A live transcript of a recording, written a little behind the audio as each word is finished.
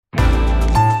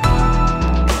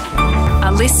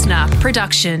listener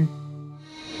production.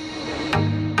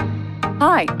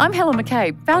 Hi, I'm Helen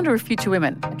McCabe, founder of Future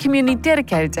Women, a community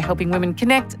dedicated to helping women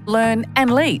connect, learn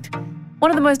and lead.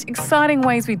 One of the most exciting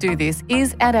ways we do this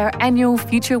is at our annual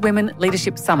Future Women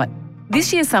Leadership Summit.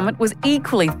 This year's summit was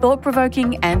equally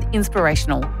thought-provoking and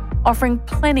inspirational, offering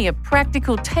plenty of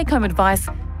practical take-home advice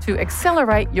to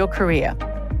accelerate your career.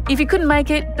 If you couldn't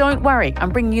make it, don't worry. I'm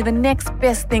bringing you the next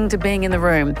best thing to being in the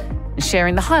room and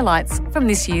sharing the highlights from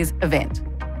this year's event.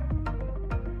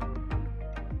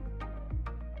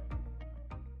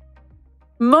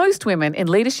 Most women in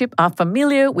leadership are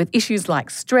familiar with issues like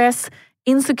stress,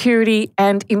 insecurity,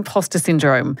 and imposter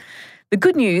syndrome. The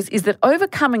good news is that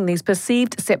overcoming these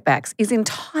perceived setbacks is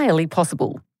entirely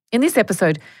possible. In this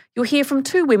episode, you'll hear from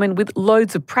two women with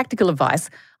loads of practical advice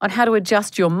on how to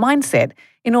adjust your mindset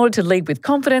in order to lead with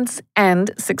confidence and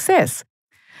success.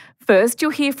 First, you'll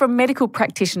hear from medical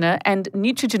practitioner and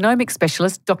nutrigenomics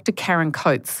specialist Dr. Karen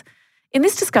Coates. In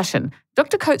this discussion,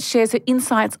 Dr. Coates shares her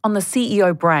insights on the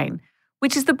CEO brain,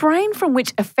 which is the brain from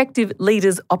which effective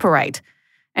leaders operate.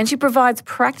 And she provides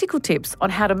practical tips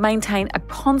on how to maintain a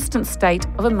constant state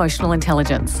of emotional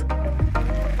intelligence.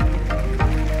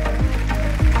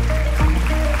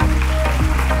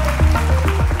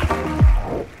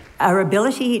 Our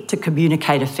ability to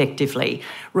communicate effectively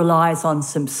relies on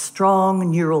some strong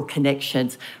neural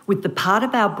connections with the part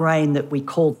of our brain that we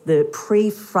call the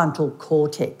prefrontal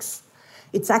cortex.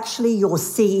 It's actually your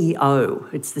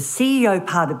CEO. It's the CEO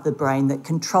part of the brain that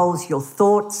controls your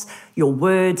thoughts, your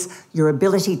words, your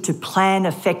ability to plan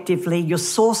effectively, your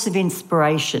source of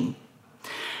inspiration.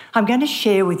 I'm going to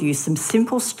share with you some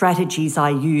simple strategies I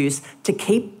use to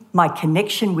keep my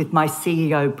connection with my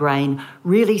CEO brain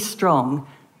really strong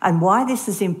and why this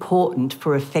is important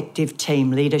for effective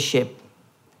team leadership.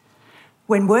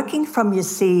 When working from your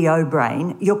CEO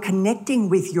brain, you're connecting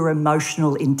with your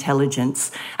emotional intelligence,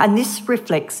 and this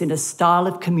reflects in a style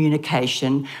of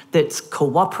communication that's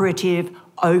cooperative,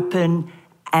 open,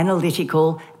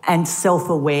 analytical, and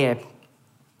self-aware.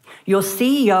 Your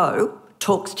CEO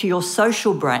talks to your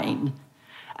social brain,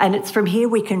 and it's from here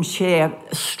we can share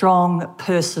strong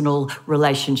personal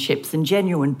relationships and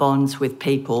genuine bonds with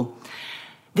people.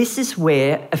 This is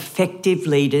where effective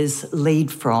leaders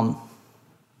lead from.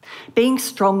 Being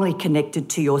strongly connected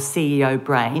to your CEO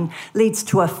brain leads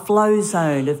to a flow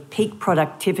zone of peak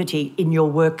productivity in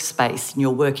your workspace, in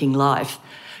your working life.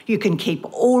 You can keep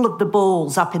all of the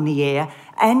balls up in the air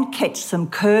and catch some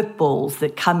curveballs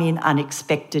that come in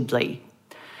unexpectedly.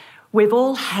 We've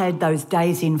all had those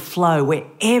days in flow where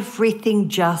everything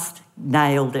just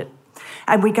nailed it.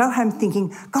 And we go home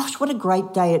thinking, gosh, what a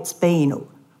great day it's been.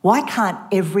 Why can't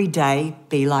every day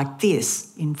be like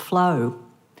this, in flow?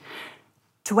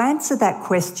 To answer that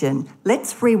question,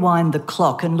 let's rewind the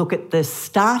clock and look at the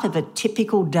start of a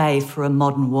typical day for a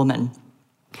modern woman.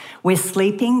 We're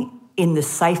sleeping in the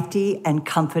safety and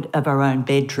comfort of our own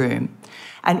bedroom,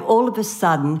 and all of a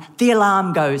sudden, the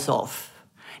alarm goes off.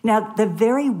 Now, the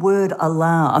very word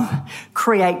alarm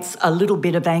creates a little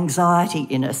bit of anxiety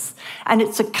in us, and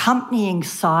its accompanying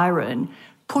siren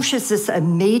pushes us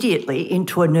immediately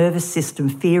into a nervous system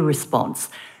fear response,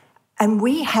 and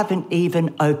we haven't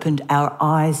even opened our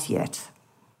eyes yet.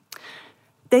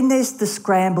 Then there's the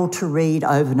scramble to read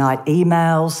overnight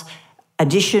emails,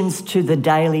 additions to the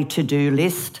daily to-do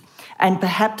list, and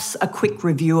perhaps a quick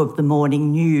review of the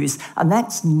morning news, and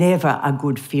that's never a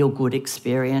good feel-good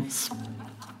experience.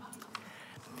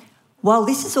 While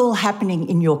this is all happening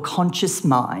in your conscious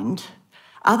mind,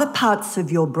 other parts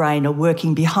of your brain are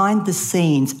working behind the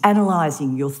scenes,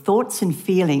 analysing your thoughts and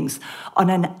feelings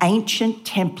on an ancient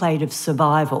template of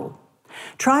survival,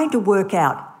 trying to work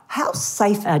out how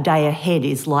safe our day ahead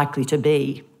is likely to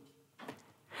be.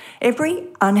 Every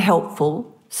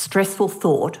unhelpful, stressful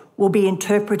thought will be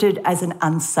interpreted as an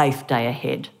unsafe day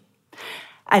ahead.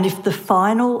 And if the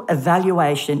final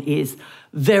evaluation is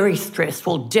very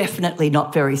stressful, definitely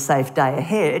not very safe day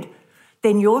ahead,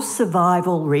 then your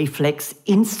survival reflex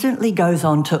instantly goes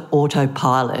on to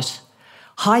autopilot,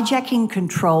 hijacking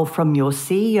control from your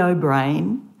CEO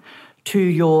brain to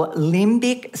your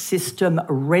limbic system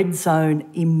red zone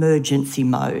emergency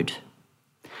mode.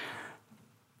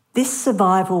 This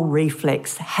survival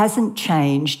reflex hasn't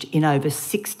changed in over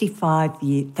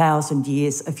 65,000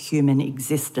 years of human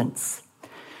existence.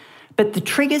 But the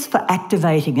triggers for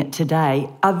activating it today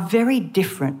are very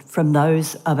different from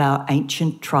those of our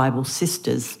ancient tribal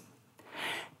sisters.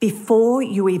 Before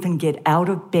you even get out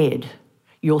of bed,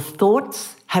 your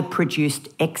thoughts have produced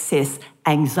excess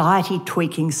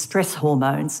anxiety-tweaking stress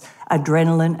hormones,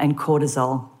 adrenaline and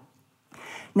cortisol.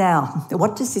 Now,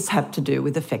 what does this have to do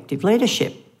with effective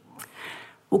leadership?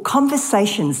 Well,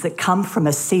 conversations that come from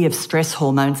a sea of stress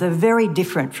hormones are very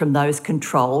different from those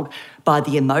controlled by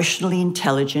the emotionally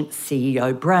intelligent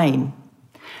CEO brain.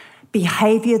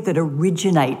 Behaviour that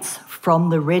originates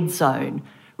from the red zone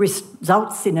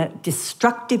results in a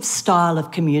destructive style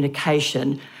of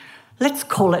communication. Let's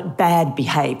call it bad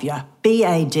behaviour,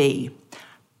 BAD.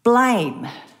 Blame.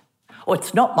 Or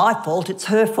it's not my fault, it's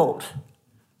her fault.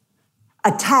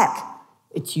 Attack.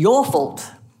 It's your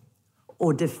fault.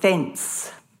 Or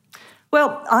defence.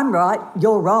 Well, I'm right,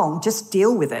 you're wrong, just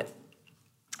deal with it.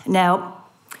 Now,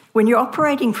 when you're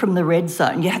operating from the red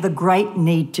zone, you have a great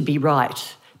need to be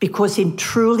right, because in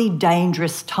truly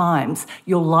dangerous times,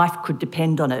 your life could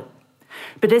depend on it.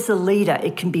 But as a leader,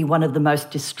 it can be one of the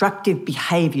most destructive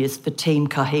behaviours for team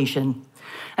cohesion.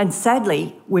 And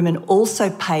sadly, women also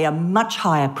pay a much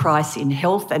higher price in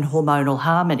health and hormonal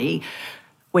harmony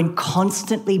when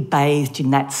constantly bathed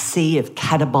in that sea of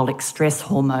catabolic stress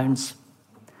hormones.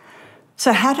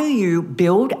 So how do you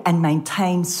build and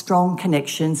maintain strong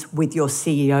connections with your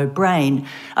CEO brain,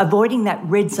 avoiding that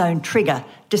red zone trigger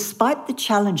despite the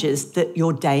challenges that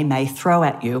your day may throw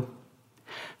at you?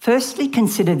 Firstly,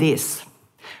 consider this.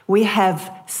 We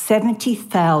have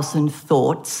 70,000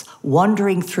 thoughts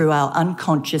wandering through our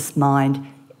unconscious mind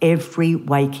every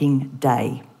waking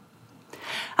day.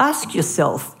 Ask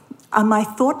yourself, are my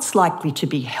thoughts likely to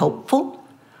be helpful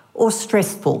or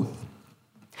stressful?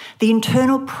 The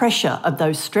internal pressure of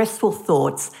those stressful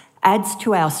thoughts adds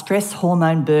to our stress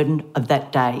hormone burden of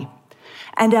that day.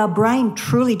 And our brain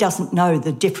truly doesn't know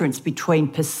the difference between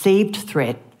perceived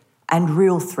threat and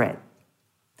real threat.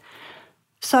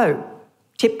 So,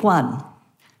 tip 1,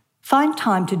 find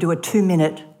time to do a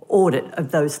 2-minute audit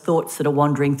of those thoughts that are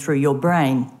wandering through your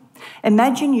brain.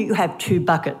 Imagine you have 2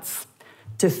 buckets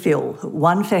to fill,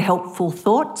 one for helpful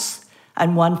thoughts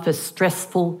and one for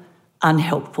stressful,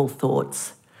 unhelpful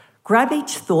thoughts. Grab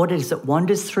each thought as it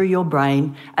wanders through your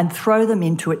brain and throw them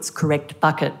into its correct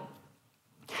bucket.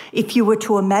 If you were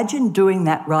to imagine doing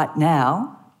that right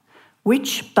now,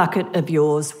 which bucket of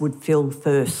yours would fill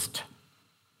first?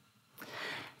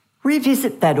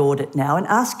 Revisit that audit now and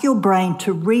ask your brain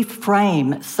to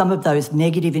reframe some of those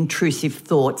negative, intrusive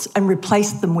thoughts and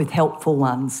replace them with helpful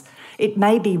ones. It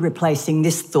may be replacing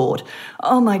this thought,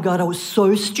 oh my God, I was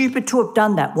so stupid to have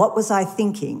done that. What was I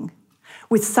thinking?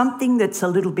 With something that's a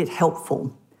little bit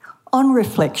helpful. On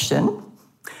reflection,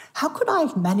 how could I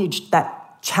have managed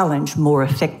that challenge more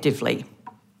effectively?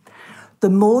 The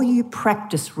more you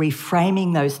practice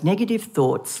reframing those negative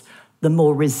thoughts, the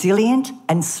more resilient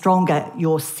and stronger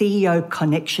your CEO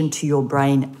connection to your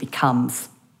brain becomes.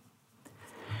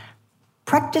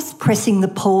 Practice pressing the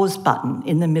pause button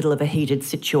in the middle of a heated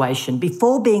situation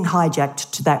before being hijacked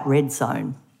to that red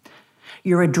zone.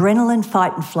 Your adrenaline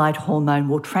fight and flight hormone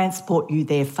will transport you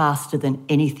there faster than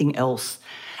anything else.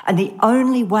 And the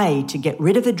only way to get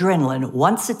rid of adrenaline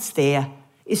once it's there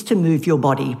is to move your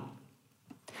body.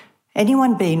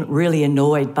 Anyone been really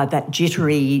annoyed by that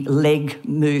jittery leg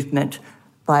movement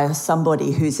by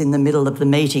somebody who's in the middle of the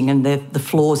meeting and the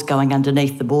floor's going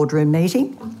underneath the boardroom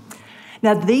meeting?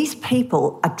 Now, these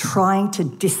people are trying to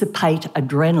dissipate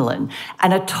adrenaline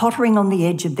and are tottering on the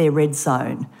edge of their red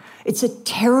zone. It's a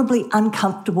terribly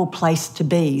uncomfortable place to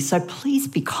be, so please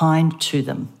be kind to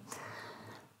them.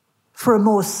 For a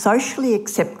more socially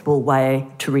acceptable way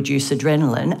to reduce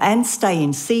adrenaline and stay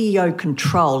in CEO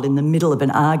control in the middle of an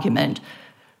argument,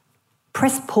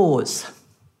 press pause.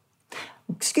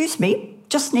 Excuse me,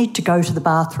 just need to go to the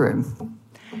bathroom.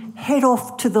 Head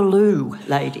off to the loo,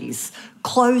 ladies.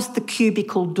 Close the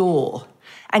cubicle door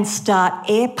and start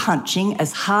air punching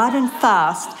as hard and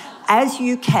fast as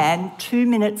you can, 2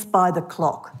 minutes by the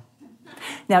clock.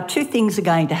 Now, 2 things are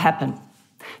going to happen.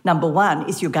 Number 1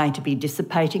 is you're going to be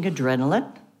dissipating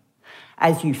adrenaline.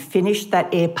 As you finish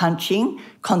that air punching,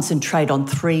 concentrate on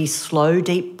 3 slow,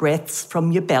 deep breaths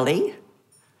from your belly.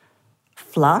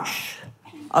 Flush,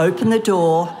 open the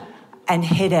door, and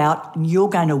head out, and you're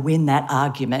going to win that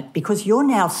argument because you're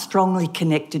now strongly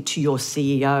connected to your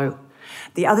CEO.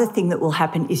 The other thing that will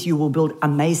happen is you will build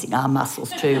amazing arm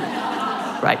muscles too.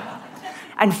 Right.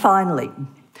 And finally,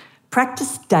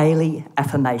 practice daily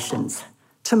affirmations.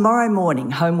 Tomorrow morning,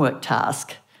 homework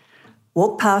task,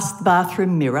 walk past the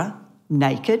bathroom mirror,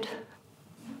 naked.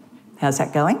 How's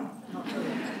that going?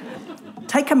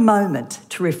 Take a moment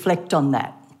to reflect on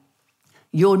that.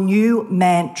 Your new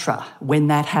mantra when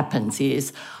that happens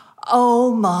is,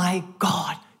 oh my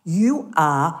God, you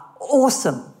are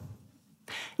awesome.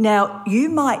 Now, you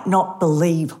might not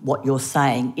believe what you're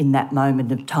saying in that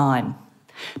moment of time,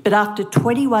 but after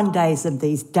 21 days of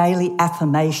these daily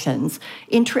affirmations,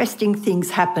 interesting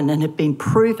things happen and have been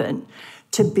proven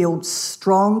to build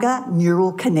stronger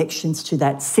neural connections to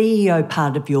that CEO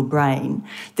part of your brain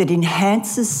that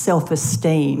enhances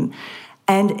self-esteem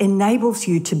and enables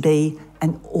you to be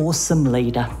an awesome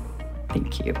leader.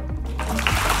 Thank you.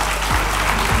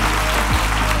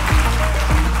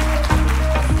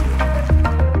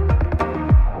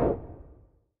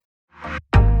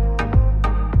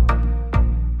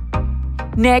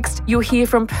 Next, you'll hear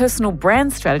from personal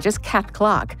brand strategist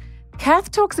Clarke.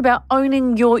 Kath talks about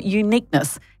owning your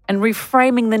uniqueness and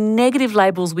reframing the negative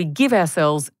labels we give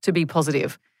ourselves to be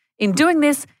positive. In doing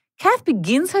this, Kath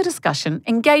begins her discussion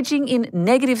engaging in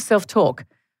negative self-talk,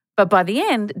 but by the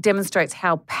end demonstrates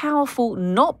how powerful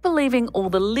not believing all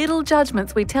the little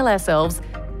judgments we tell ourselves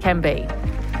can be.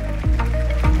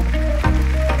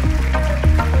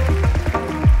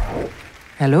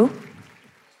 Hello?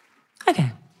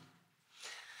 Okay.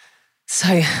 So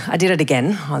I did it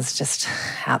again. I was just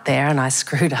out there and I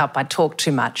screwed up. I talked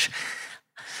too much.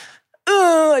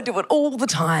 I do it all the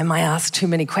time. I ask too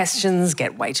many questions,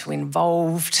 get way too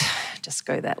involved, just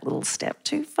go that little step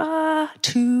too far,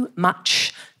 too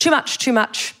much.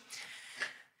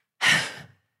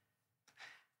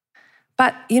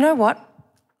 But you know what?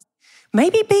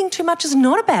 Maybe being too much is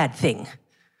not a bad thing.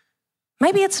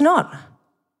 Maybe it's not.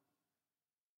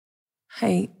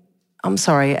 Hey, I'm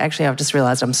sorry. Actually, I've just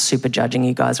realised I'm super judging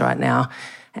you guys right now.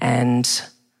 And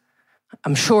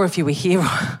I'm sure if you were here,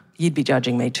 you'd be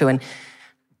judging me too. And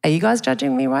are you guys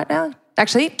judging me right now?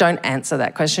 Actually, don't answer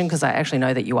that question because I actually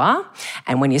know that you are.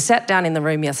 And when you sat down in the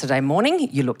room yesterday morning,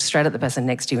 you looked straight at the person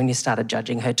next to you and you started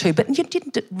judging her too. But you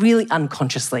did it really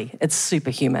unconsciously. It's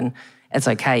superhuman. It's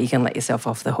okay. You can let yourself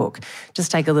off the hook. Just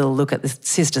take a little look at the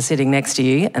sister sitting next to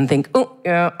you and think, oh,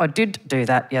 yeah, I did do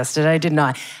that yesterday, didn't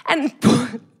I? And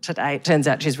today it turns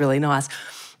out she's really nice.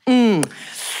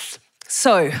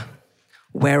 So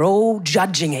we're all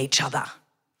judging each other.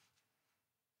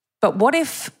 But what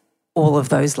if all of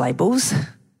those labels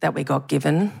that we got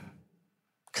given,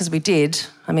 because we did,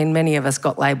 I mean, many of us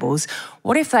got labels,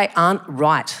 what if they aren't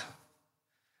right?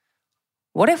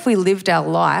 What if we lived our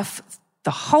life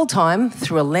the whole time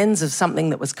through a lens of something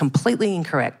that was completely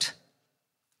incorrect?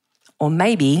 Or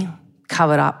maybe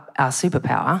covered up our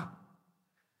superpower?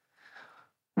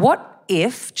 What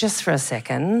if, just for a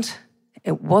second,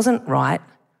 it wasn't right,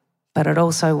 but it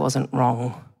also wasn't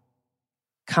wrong?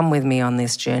 Come with me on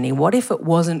this journey. What if it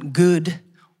wasn't good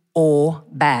or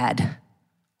bad?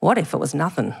 What if it was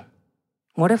nothing?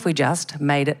 What if we just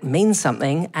made it mean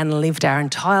something and lived our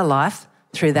entire life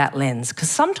through that lens? Because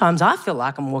sometimes I feel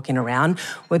like I'm walking around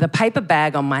with a paper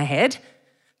bag on my head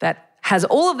that has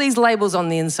all of these labels on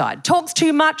the inside. Talks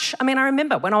too much. I mean, I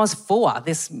remember when I was 4,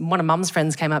 one of Mum's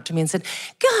friends came up to me and said,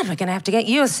 God, we're going to have to get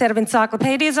you a set of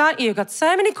encyclopedias, aren't you? You've got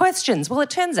so many questions. Well, it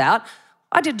turns out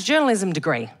I did a journalism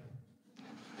degree.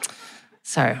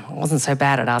 So I wasn't so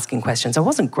bad at asking questions. I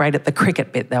wasn't great at the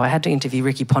cricket bit, though. I had to interview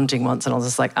Ricky Ponting once and I was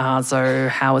just like, so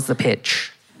how was the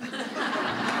pitch?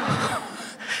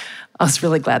 I was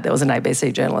really glad there was an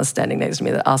ABC journalist standing next to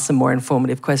me that asked some more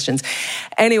informative questions.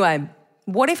 Anyway,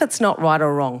 what if it's not right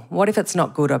or wrong? What if it's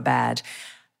not good or bad?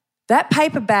 That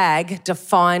paper bag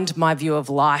defined my view of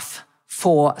life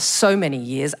for so many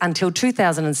years until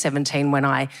 2017 when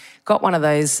I got one of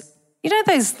those, you know,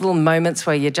 those little moments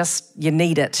where you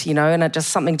need it, you know, and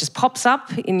something just pops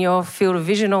up in your field of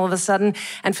vision all of a sudden.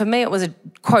 And for me, it was a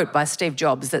quote by Steve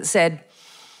Jobs that said,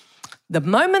 the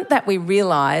moment that we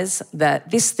realise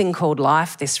that this thing called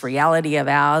life, this reality of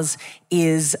ours,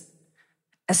 is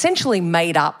essentially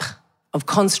made up of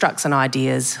constructs and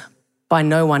ideas by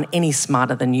no one any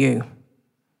smarter than you.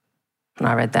 And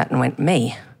I read that and went,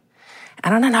 me.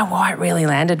 And I don't know why it really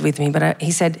landed with me, but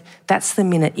he said, that's the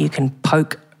minute you can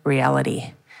poke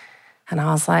reality. And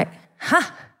I was like,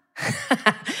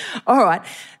 all right.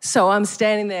 So I'm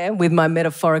standing there with my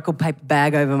metaphorical paper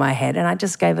bag over my head and I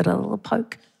just gave it a little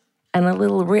poke and a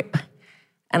little rip.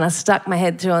 And I stuck my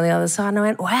head through on the other side and I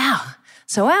went, wow.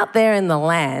 So out there in the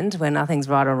land where nothing's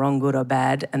right or wrong, good or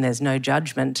bad, and there's no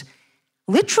judgment,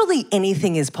 literally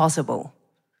anything is possible.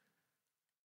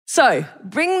 So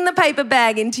bring the paper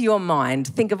bag into your mind.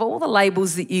 Think of all the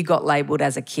labels that you got labelled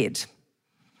as a kid.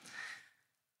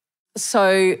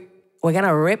 So we're going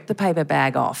to rip the paper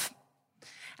bag off.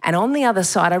 And on the other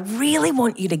side, I really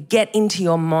want you to get into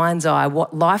your mind's eye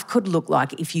what life could look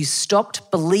like if you stopped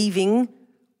believing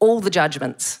all the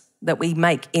judgments that we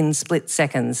make in split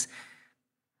seconds.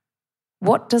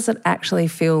 What does it actually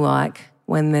feel like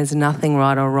when there's nothing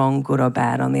right or wrong, good or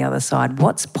bad on the other side?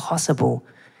 What's possible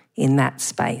in that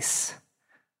space?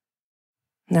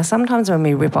 Now, sometimes when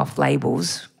we rip off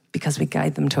labels, because we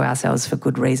gave them to ourselves for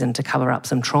good reason, to cover up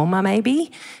some trauma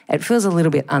maybe. It feels a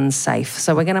little bit unsafe,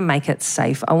 so we're going to make it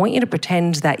safe. I want you to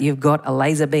pretend that you've got a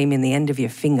laser beam in the end of your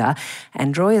finger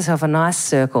and draw yourself a nice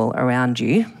circle around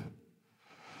you.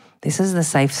 This is the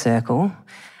safe circle,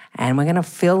 and we're going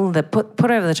to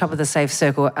put over the top of the safe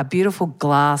circle a beautiful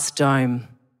glass dome.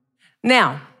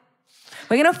 Now,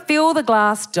 we're going to fill the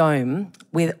glass dome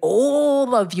with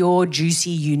all of your juicy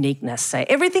uniqueness. So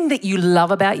everything that you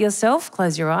love about yourself,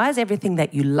 close your eyes, everything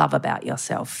that you love about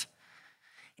yourself.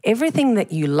 Everything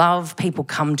that you love, people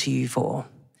come to you for.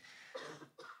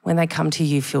 When they come to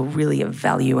you, you feel really of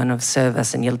value and of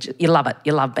service, and you love it.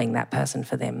 You love being that person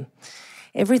for them.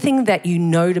 Everything that you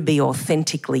know to be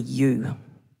authentically you.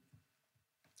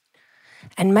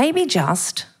 And maybe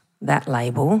just that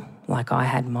label, like I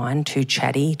had mine, too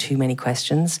chatty, too many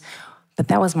questions, but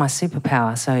that was my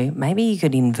superpower. So maybe you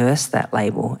could inverse that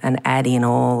label and add in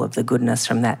all of the goodness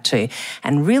from that too,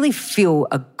 and really feel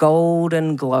a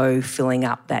golden glow filling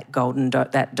up that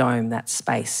that dome, that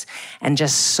space, and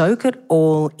just soak it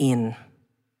all in.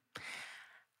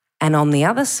 And on the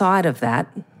other side of that,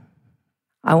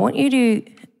 I want you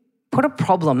to put a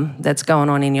problem that's going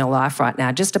on in your life right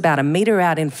now, just about a metre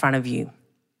out in front of you.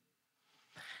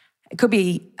 It could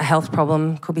be a health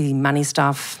problem, could be money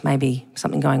stuff, maybe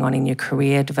something going on in your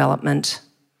career development,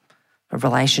 a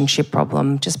relationship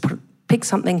problem. Just pick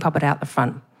something, pop it out the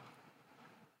front.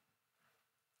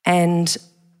 And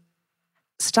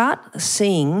start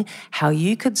seeing how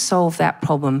you could solve that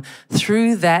problem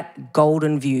through that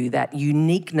golden view, that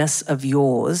uniqueness of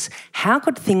yours. How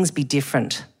could things be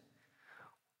different?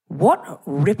 What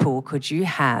ripple could you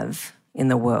have in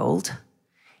the world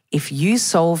if you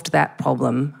solved that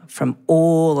problem from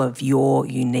all of your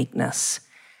uniqueness?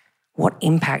 What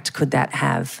impact could that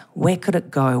have? Where could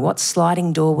it go? What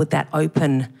sliding door would that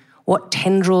open? What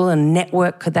tendril and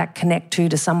network could that connect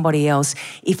to somebody else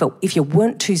if you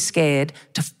weren't too scared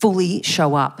to fully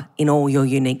show up in all your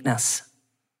uniqueness?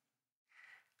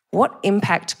 What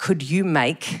impact could you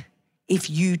make if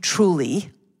you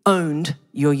truly owned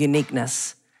your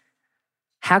uniqueness?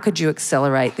 How could you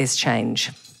accelerate this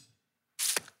change?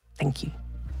 Thank you.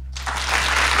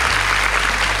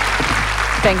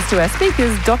 Thanks to our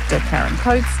speakers, Dr. Karen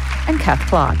Coates and Kath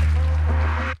Clarke.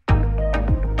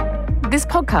 This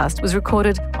podcast was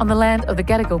recorded on the land of the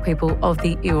Gadigal people of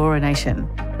the Eora Nation.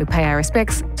 We pay our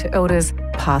respects to elders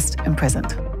past and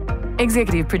present.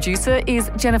 Executive producer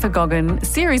is Jennifer Goggin,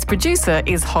 series producer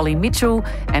is Holly Mitchell,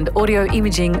 and audio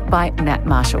imaging by Nat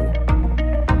Marshall.